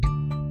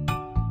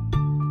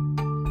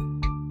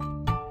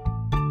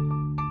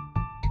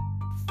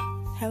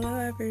Hello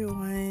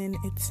everyone,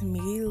 it's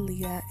me,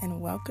 Leah,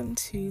 and welcome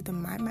to the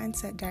My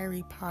Mindset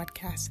Diary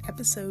podcast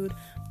episode,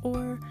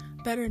 or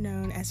better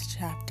known as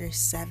Chapter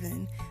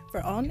 7. For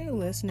all new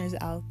listeners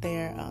out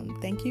there,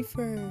 thank you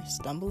for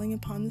stumbling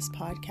upon this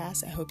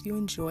podcast. I hope you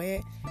enjoy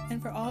it. And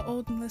for all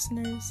old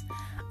listeners,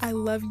 I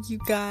love you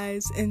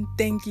guys, and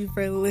thank you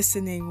for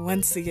listening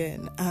once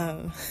again.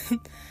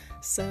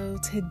 So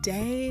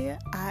today,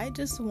 I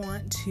just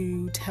want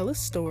to tell a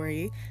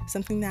story,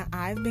 something that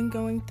I've been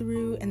going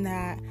through and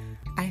that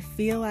I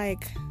feel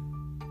like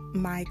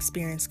my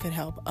experience could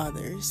help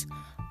others.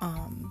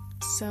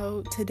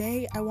 So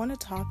today, I want to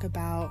talk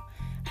about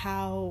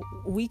how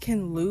we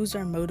can lose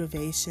our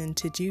motivation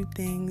to do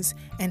things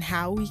and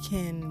how we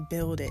can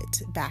build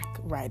it back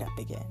right up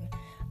again.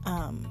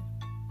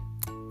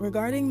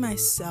 Regarding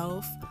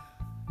myself,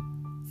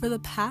 for the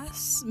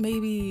past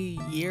maybe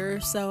year or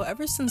so,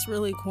 ever since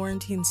really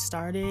quarantine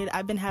started,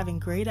 I've been having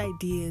great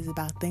ideas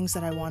about things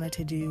that I wanted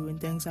to do and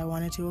things I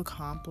wanted to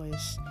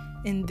accomplish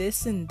and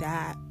this and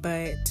that.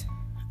 But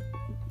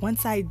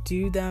once I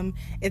do them,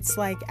 it's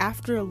like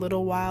after a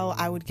little while,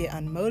 I would get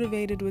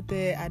unmotivated with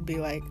it. I'd be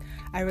like,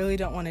 I really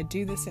don't want to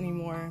do this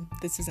anymore.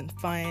 This isn't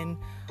fun.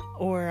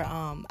 Or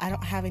I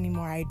don't have any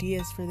more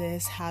ideas for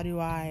this. How do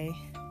I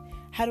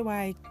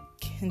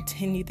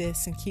continue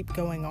this and keep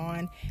going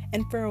on?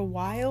 And for a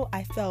while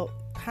I felt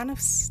kind of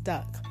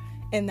stuck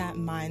in that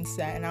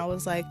mindset, and I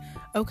was like,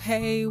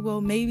 okay, well,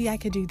 maybe I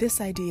could do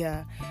this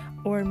idea,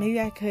 or maybe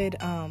I could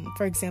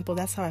for example,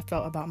 that's how I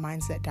felt about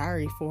Mindset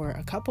Diary for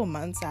a couple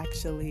months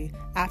actually.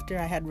 After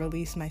I had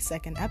released my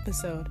second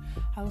episode,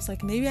 I was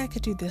like, maybe I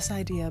could do this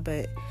idea,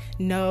 but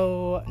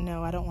no,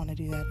 I don't want to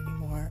do that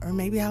anymore. Or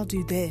maybe I'll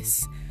do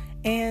this.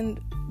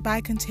 And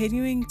by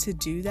continuing to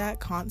do that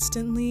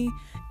constantly,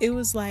 it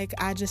was like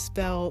I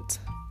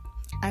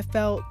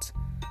felt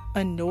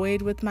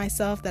annoyed with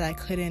myself that I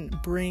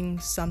couldn't bring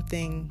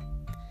something,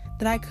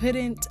 that I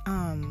couldn't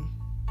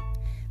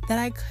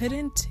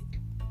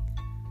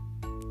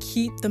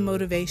keep the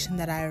motivation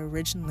that I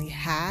originally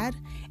had.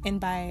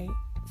 And by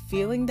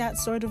feeling that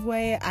sort of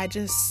way, I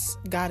just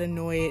got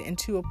annoyed, and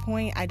to a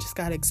point I just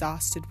got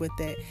exhausted with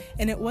it.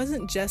 And it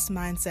wasn't just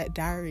Mindset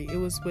Diary, it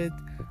was with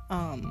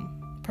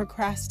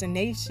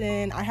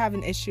procrastination. I have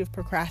an issue of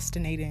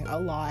procrastinating a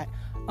lot,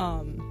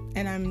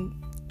 and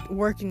I'm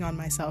working on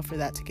myself for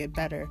that to get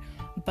better.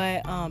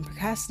 But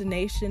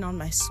procrastination on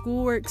my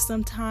schoolwork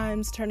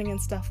sometimes, turning in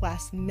stuff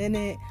last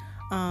minute,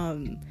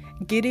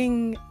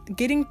 getting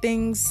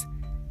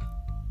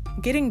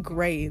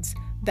grades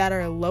that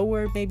are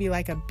lower, maybe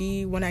like a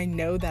B, when I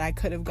know that I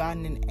could have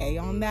gotten an A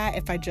on that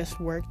if I just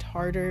worked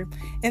harder,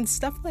 and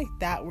stuff like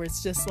that, where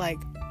it's just like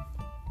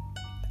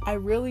I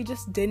really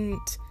just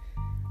didn't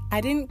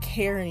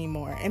care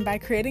anymore. And by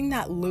creating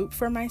that loop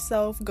for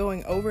myself,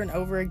 going over and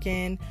over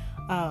again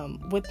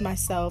with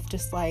myself,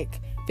 just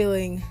like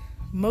feeling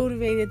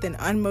motivated, then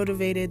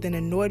unmotivated, then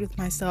annoyed with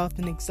myself,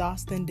 then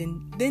exhausted,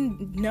 and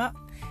then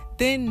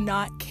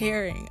not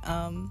caring.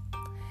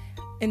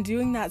 And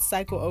doing that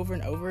cycle over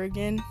and over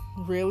again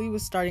really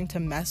was starting to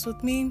mess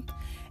with me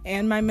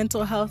and my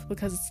mental health,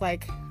 because it's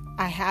like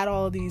I had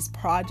all these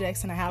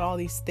projects and I had all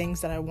these things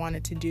that I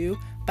wanted to do,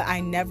 but I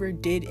never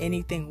did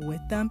anything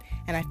with them,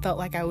 and I felt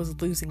like I was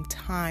losing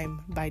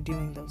time by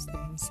doing those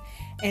things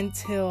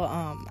until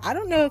I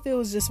don't know if it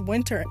was just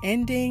winter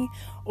ending,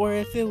 or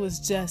if it was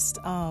just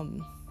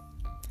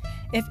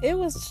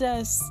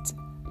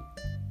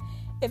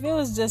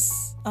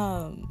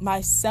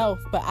myself,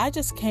 but I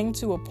just came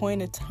to a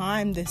point of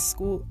time this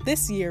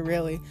year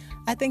really,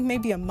 I think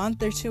maybe a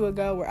month or two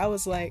ago, where I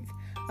was like,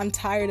 I'm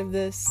tired of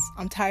this.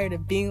 I'm tired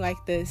of being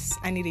like this.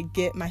 I need to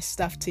get my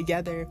stuff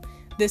together.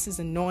 This is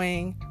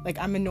annoying. Like,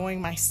 I'm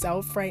annoying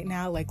myself right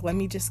now. Like, let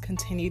me just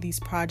continue these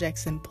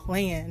projects and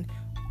plan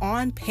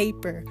on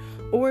paper,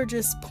 or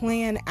just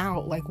plan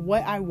out like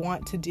what I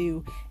want to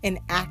do and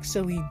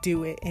actually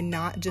do it, and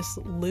not just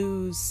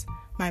lose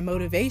my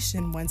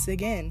motivation once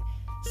again.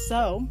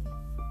 So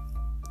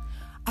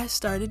I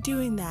started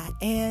doing that.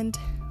 And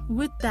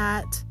with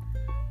that,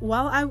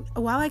 while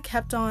I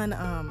kept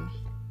on,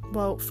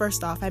 well,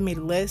 first off, I made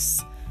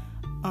lists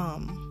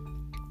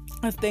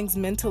of things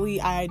mentally.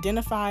 I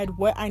identified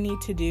what I need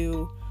to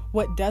do,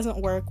 what doesn't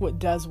work, what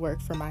does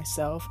work for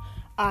myself.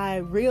 I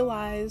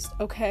realized,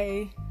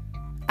 okay,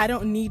 I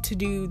don't need to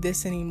do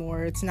this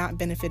anymore. It's not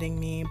benefiting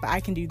me, but I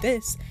can do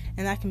this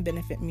and that can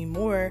benefit me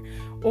more.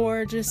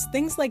 Or just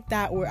things like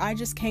that, where I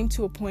just came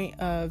to a point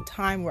of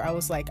time where I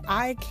was like,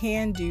 I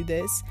can do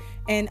this,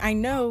 and I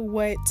know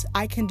what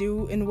I can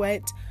do and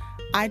what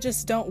I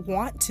just don't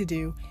want to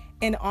do.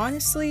 And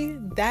honestly,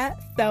 that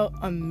felt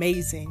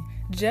amazing.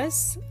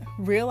 Just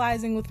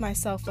realizing with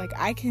myself, like,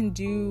 I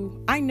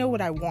know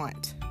what I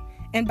want.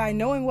 And by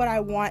knowing what I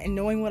want and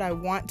knowing what I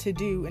want to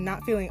do and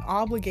not feeling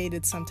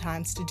obligated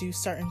sometimes to do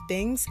certain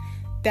things,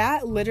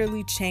 that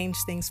literally changed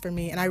things for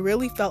me. And I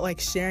really felt like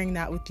sharing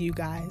that with you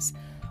guys,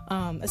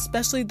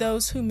 especially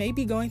those who may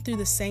be going through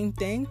the same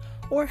thing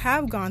or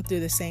have gone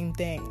through the same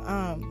thing.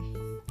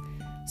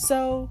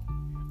 So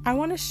I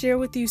want to share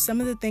with you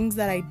some of the things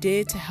that I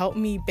did to help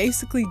me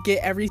basically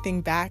get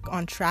everything back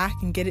on track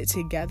and get it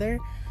together.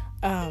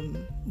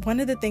 One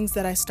of the things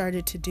that I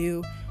started to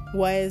do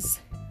was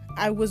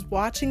I was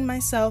watching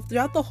myself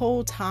throughout the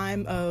whole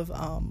time of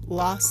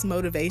lost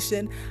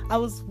motivation. I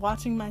was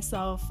watching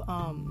myself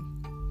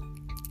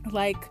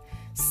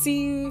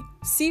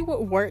see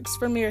what works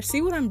for me, or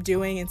see what I'm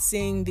doing, and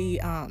seeing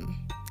the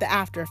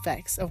after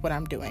effects of what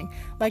I'm doing.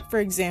 Like, for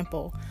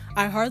example,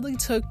 I hardly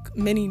took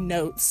many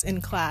notes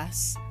in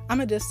class.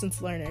 I'm a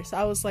distance learner, so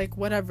I was like,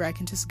 whatever, I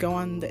can just go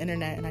on the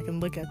internet and I can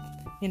look at,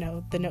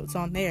 the notes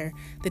on there.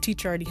 The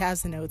teacher already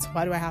has the notes.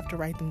 Why do I have to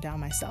write them down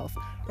myself?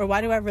 Or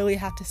why do I really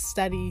have to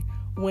study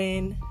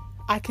when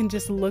I can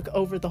just look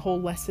over the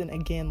whole lesson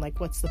again? Like,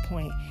 what's the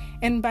point?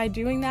 And by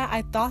doing that,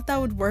 I thought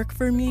that would work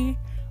for me,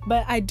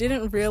 but I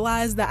didn't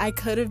realize that I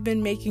could have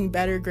been making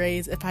better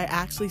grades if I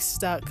actually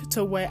stuck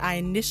to what I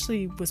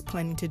initially was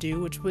planning to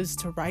do, which was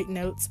to write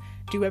notes,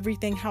 do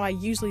everything how I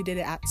usually did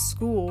it at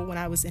school when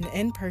I was an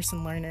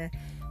in-person learner.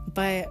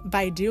 But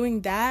by doing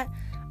that,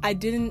 I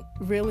didn't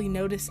really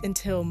notice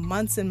until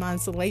months and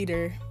months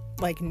later,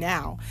 like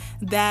now,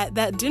 that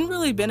didn't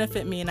really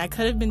benefit me, and I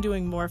could have been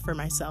doing more for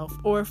myself.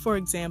 Or, for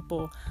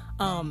example,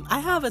 I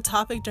have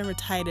atopic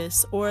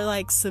dermatitis, or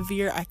like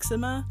severe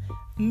eczema,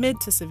 mid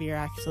to severe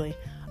actually,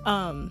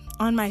 on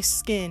my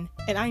skin,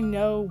 and I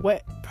know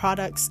what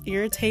products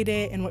irritate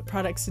it and what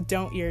products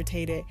don't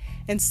irritate it.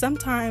 And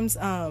sometimes,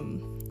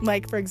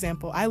 like, for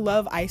example, I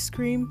love ice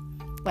cream.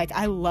 Like,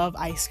 I love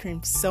ice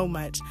cream so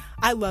much.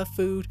 I love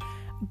food,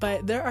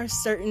 but there are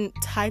certain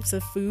types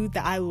of food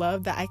that I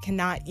love that I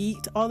cannot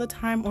eat all the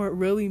time, or it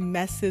really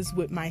messes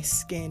with my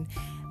skin.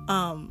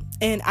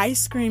 And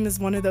ice cream is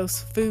one of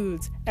those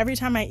foods. Every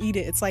time I eat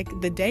it, it's like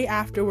the day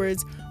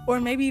afterwards,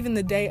 or maybe even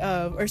the day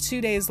of, or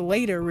 2 days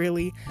later,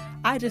 really,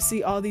 I just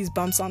see all these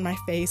bumps on my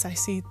face. I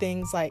see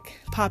things like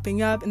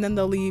popping up, and then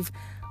they'll leave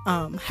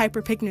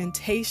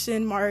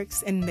hyperpigmentation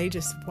marks, and they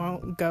just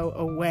won't go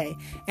away,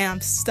 and I'm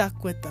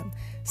stuck with them.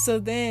 So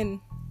then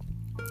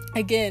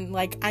again,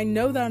 like, I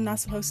know that I'm not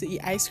supposed to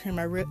eat ice cream,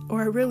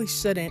 or I really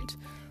shouldn't,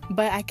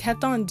 but I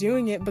kept on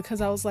doing it because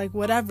I was like,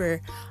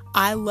 whatever,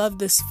 I love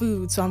this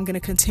food, so I'm going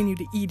to continue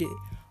to eat it.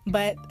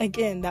 But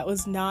again, that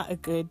was not a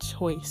good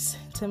choice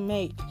to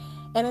make.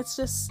 And it's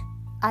just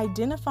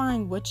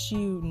identifying what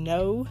you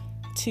know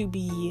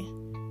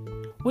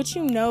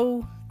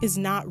is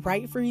not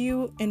right for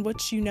you, and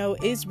what you know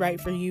is right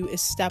for you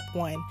is step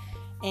one.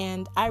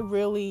 And I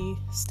really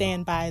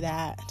stand by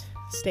that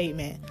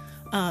statement.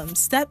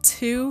 Step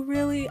two,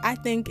 really, I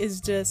think,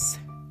 is just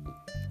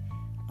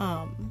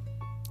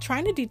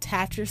trying to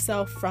detach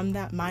yourself from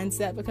that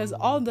mindset, because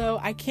although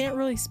I can't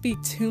really speak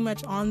too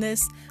much on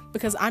this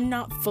because I'm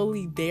not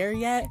fully there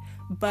yet,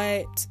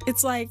 but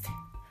it's like,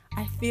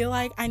 I feel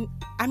like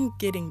I'm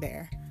getting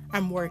there.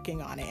 I'm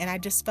working on it. And I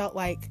just felt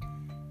like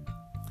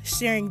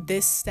sharing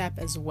this step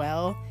as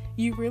well.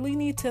 You really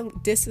need to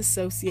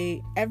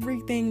disassociate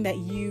everything that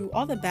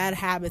all the bad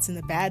habits and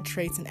the bad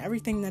traits and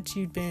everything that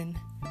you've been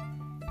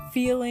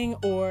feeling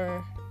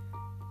or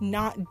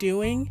not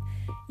doing.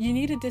 You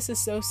need to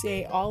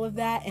disassociate all of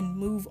that and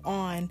move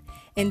on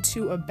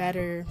into a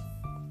better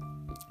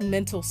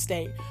mental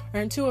state,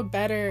 or into a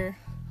better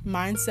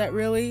mindset,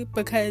 really,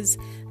 because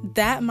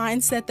that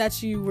mindset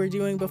that you were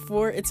doing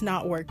before, it's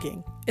not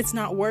working. It's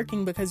not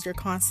working because you're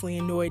constantly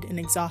annoyed and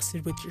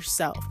exhausted with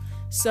yourself.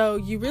 So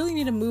you really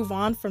need to move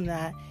on from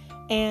that.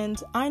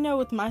 And I know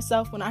with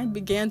myself, when I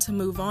began to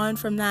move on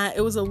from that,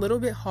 it was a little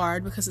bit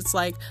hard, because it's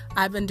like,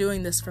 I've been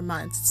doing this for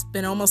months. It's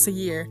been almost a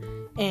year,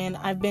 and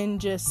I've been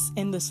just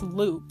in this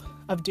loop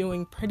of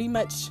doing pretty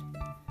much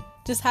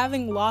just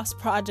having lost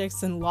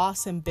projects and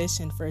lost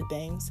ambition for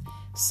things.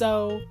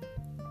 So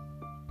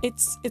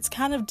it's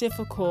kind of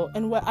difficult.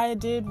 And what I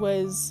did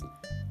was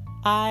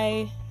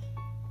I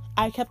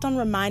kept on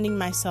reminding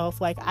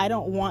myself, like, I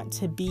don't want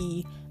to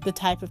be the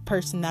type of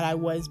person that I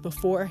was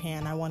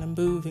beforehand. I want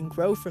to move and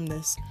grow from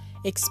this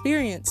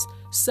experience.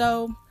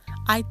 So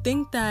I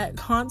think that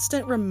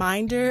constant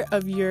reminder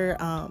of your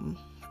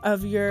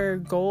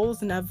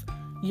goals and of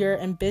your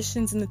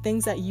ambitions and the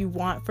things that you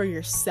want for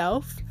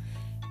yourself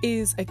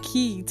is a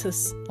key to,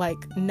 like,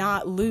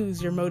 not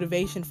lose your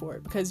motivation for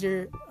it, because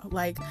you're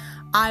like,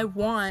 I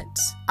want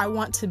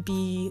to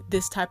be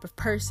this type of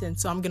person,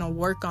 so I'm going to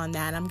work on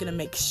that. I'm going to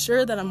make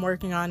sure that I'm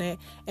working on it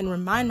and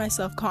remind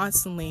myself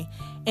constantly.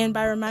 And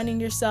by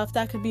reminding yourself,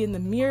 that could be in the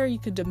mirror. You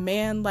could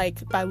demand,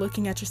 like, by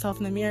looking at yourself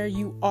in the mirror,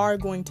 you are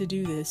going to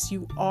do this.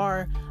 You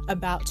are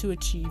about to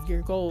achieve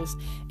your goals.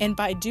 And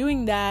by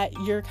doing that,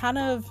 you're kind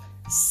of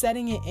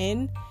setting it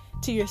in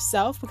to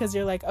yourself, because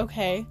you're like,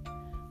 okay,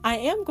 I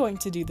am going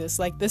to do this.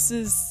 Like, this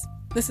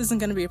isn't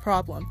going to be a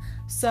problem.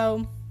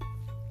 So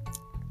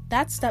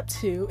that's step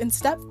 2. And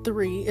step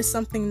 3 is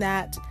something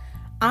that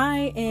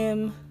I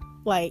am,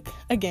 like,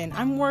 again,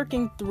 I'm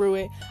working through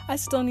it. I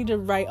still need to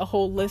write a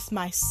whole list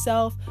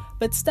myself.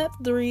 But step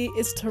 3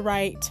 is to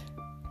write,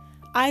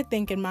 I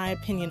think, in my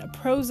opinion, a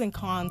pros and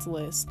cons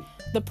list.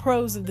 The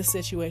pros of the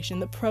situation,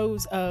 the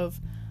pros of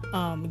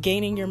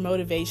gaining your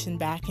motivation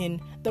back,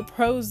 and the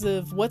pros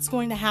of what's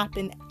going to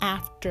happen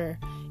after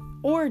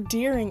or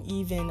during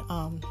even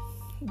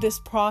this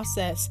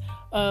process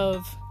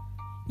of,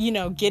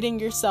 getting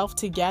yourself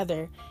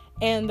together,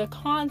 and the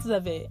cons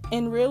of it.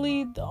 And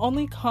really, the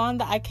only con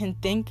that I can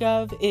think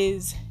of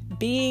is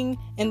being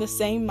in the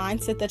same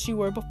mindset that you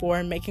were before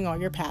and making all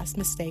your past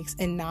mistakes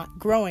and not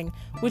growing,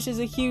 which is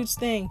a huge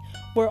thing.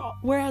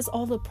 Whereas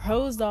all the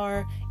pros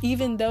are,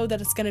 even though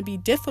that it's going to be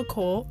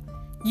difficult,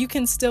 you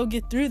can still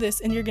get through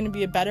this and you're going to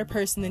be a better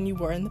person than you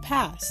were in the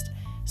past.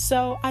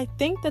 So I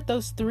think that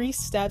those 3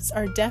 steps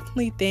are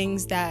definitely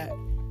things that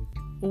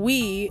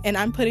and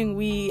I'm putting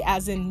we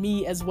as in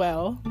me as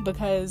well,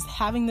 because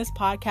having this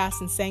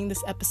podcast and saying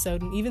this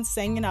episode and even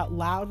saying it out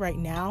loud right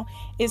now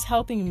is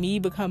helping me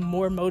become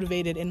more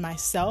motivated in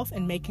myself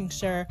and making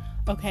sure,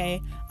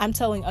 okay, I'm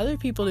telling other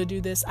people to do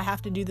this, I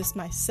have to do this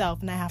myself,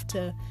 and I have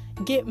to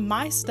get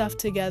my stuff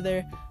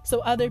together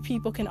so other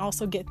people can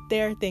also get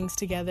their things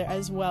together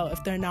as well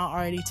if they're not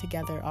already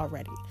together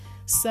already.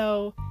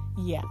 So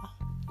yeah.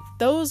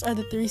 Those are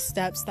the 3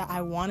 steps that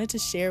I wanted to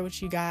share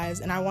with you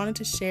guys, and I wanted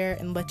to share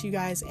and let you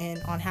guys in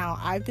on how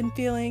I've been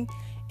feeling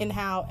and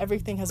how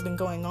everything has been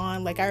going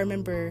on. Like, I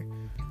remember,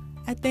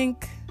 I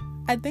think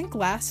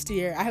last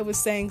year I was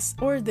saying,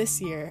 or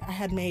this year,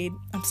 I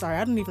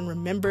don't even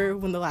remember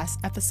when the last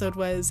episode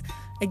was.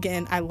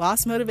 Again, I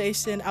lost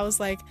motivation. I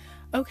was like,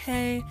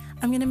 okay,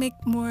 I'm going to make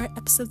more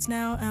episodes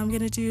now, and I'm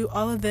going to do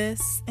all of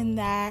this and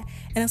that,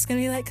 and it's going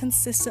to be like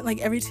consistent, like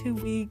every 2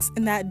 weeks,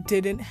 and that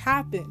didn't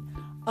happen.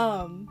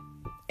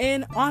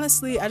 And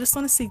honestly, I just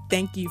want to say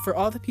thank you for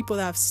all the people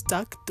that have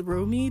stuck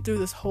through me through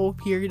this whole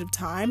period of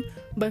time,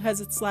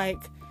 because it's like,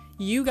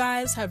 you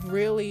guys have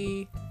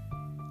really,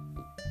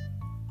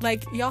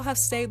 y'all have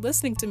stayed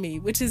listening to me,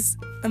 which is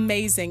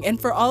amazing. And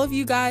for all of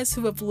you guys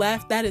who have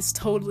left, that is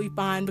totally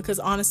fine, because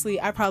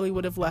honestly, I probably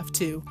would have left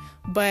too.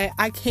 But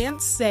I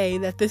can't say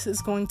that this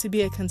is going to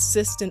be a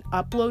consistent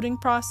uploading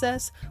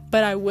process,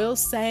 but I will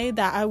say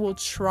that I will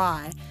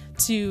try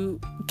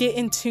to get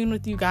in tune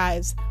with you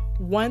guys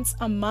once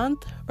a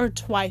month or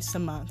twice a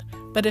month.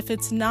 But if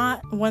it's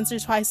not once or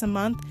twice a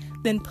month,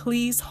 then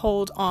please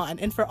hold on.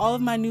 And for all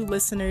of my new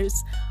listeners,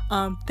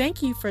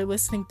 thank you for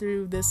listening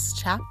through this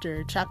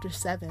chapter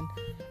 7.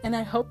 And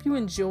I hope you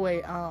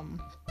enjoy. Follow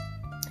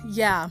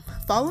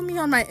me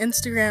on my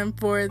Instagram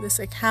for this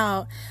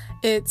account.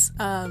 It's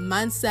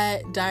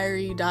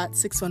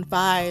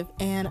mindsetdiary.615.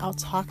 And I'll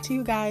talk to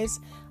you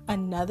guys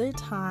another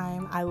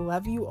time. I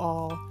love you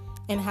all,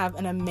 and have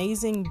an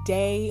amazing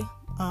day,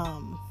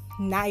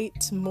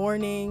 night,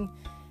 morning,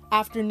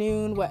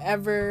 afternoon,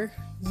 whatever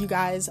you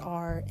guys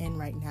are in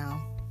right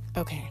now.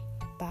 Okay,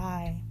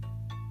 bye.